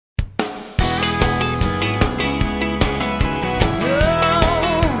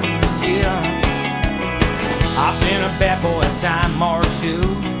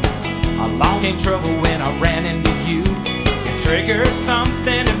me trouble when I ran into you. You triggered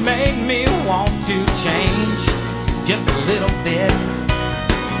something that made me want to change just a little bit.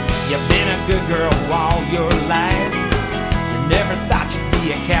 You've been a good girl all your life. You never thought you'd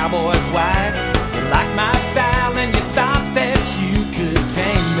be a cowboy's wife. You liked my style and you thought that you could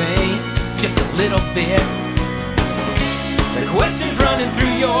tame me just a little bit. The questions running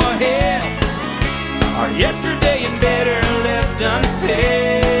through your head are yesterday and better left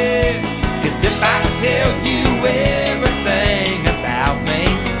unsaid. 'Cause if I tell you everything about me,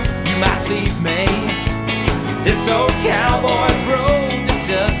 you might leave me. This old cowboy's rode the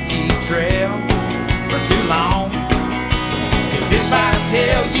dusty trail for too long. 'Cause if I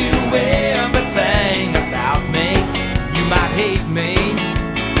tell you everything about me, you might hate me.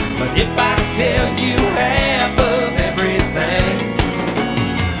 But if I tell you half of everything,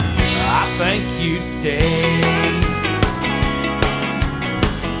 I think you'd stay.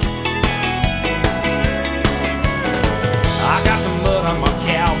 I got some mud on my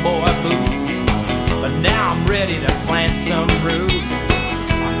cowboy boots, but now I'm ready to plant some roots.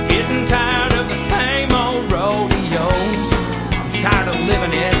 I'm getting tired of the same old rodeo. I'm tired of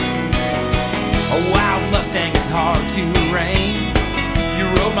living it. A wild Mustang is hard to rein. You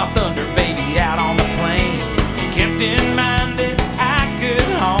rode my thunder baby out on the plains. Kept in mind that I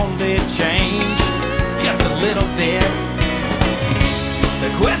could only change just a little bit.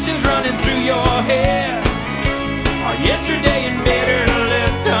 The questions running through your head are yesterday and better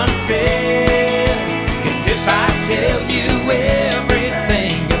left unsaid. 'Cause if I tell you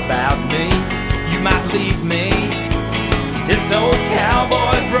everything about me, you might leave me. This old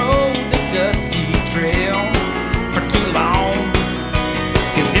cowboy's rode the dusty trail for too long.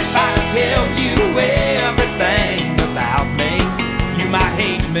 'Cause if I tell you everything about me, you might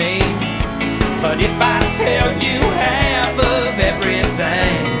hate me. But if I tell you half of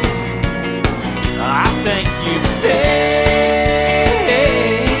everything, I think you'd stay.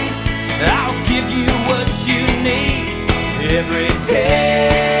 I'll give you what you need every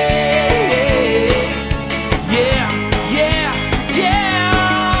day. Yeah, yeah, yeah,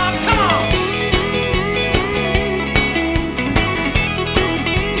 come on.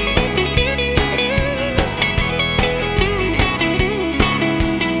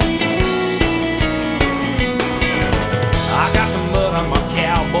 I got some mud on my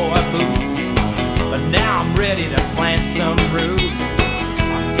cowboy boots, but now I'm ready to plant some roots.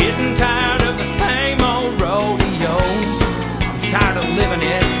 I'm getting tired of the same old rodeo. I'm tired of living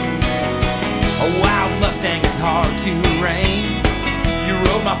it. A wild Mustang is hard to rein. You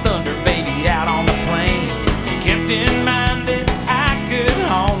rode my thunder baby out on the plains. Kept in mind that I could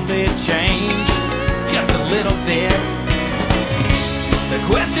only change just a little bit. The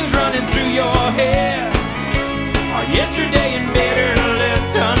questions running through your head are yesterday and better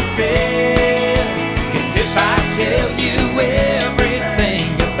left unsaid. 'Cause if I tell you everything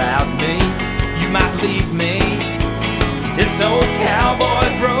about me, you might leave me. This old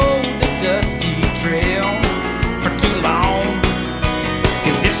cowboy's rode the dusty trail for too long.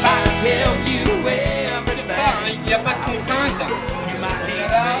 'Cause if I tell you everything, Il n'y a pas de contrainte. you might leave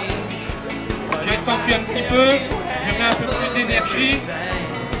Voilà. me. J'ai accentué un petit peu, je mets un peu plus d'énergie.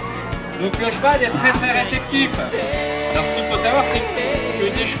 Donc le cheval est très très réceptif. Alors ce qu'il faut savoir, c'est que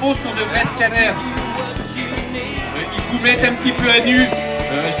les chevaux sont de vrais scanners. Ils vous mettent un petit peu à nu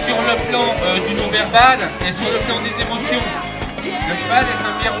sur le plan du non-verbal et sur le plan des émotions. Le cheval est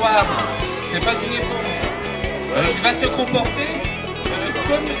un miroir, c'est pas une éponge. Il va se comporter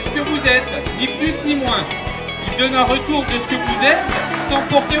comme ce que vous êtes, ni plus ni moins. Il donne un retour de ce que vous êtes sans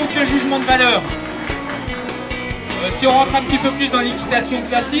porter aucun jugement de valeur. Si on rentre un petit peu plus dans l'équitation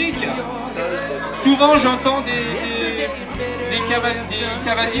classique, souvent j'entends des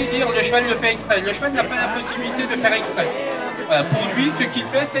cavaliers dire le cheval le fait exprès. Le cheval n'a pas la possibilité de faire exprès. Voilà, pour lui, ce qu'il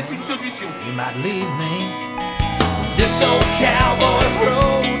fait, c'est une solution. You might leave me. This old cowboy's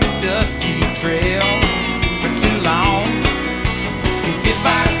rode the dusty trail for too long. 'Cause if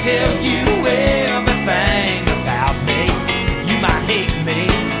I tell you everything about me, you might hate me.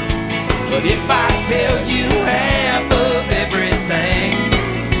 But if I tell you half of everything,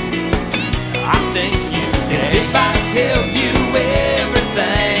 I think you'd stay. If I tell you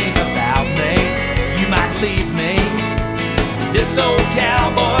everything about me, you might leave me. This old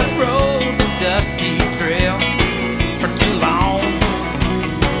cowboy's rode the dusty trail for too long.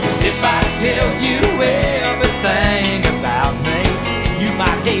 'Cause if I tell you everything about me, you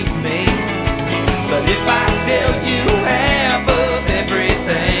might hate me. But if I tell you half of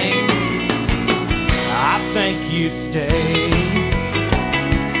everything, I think you'd stay.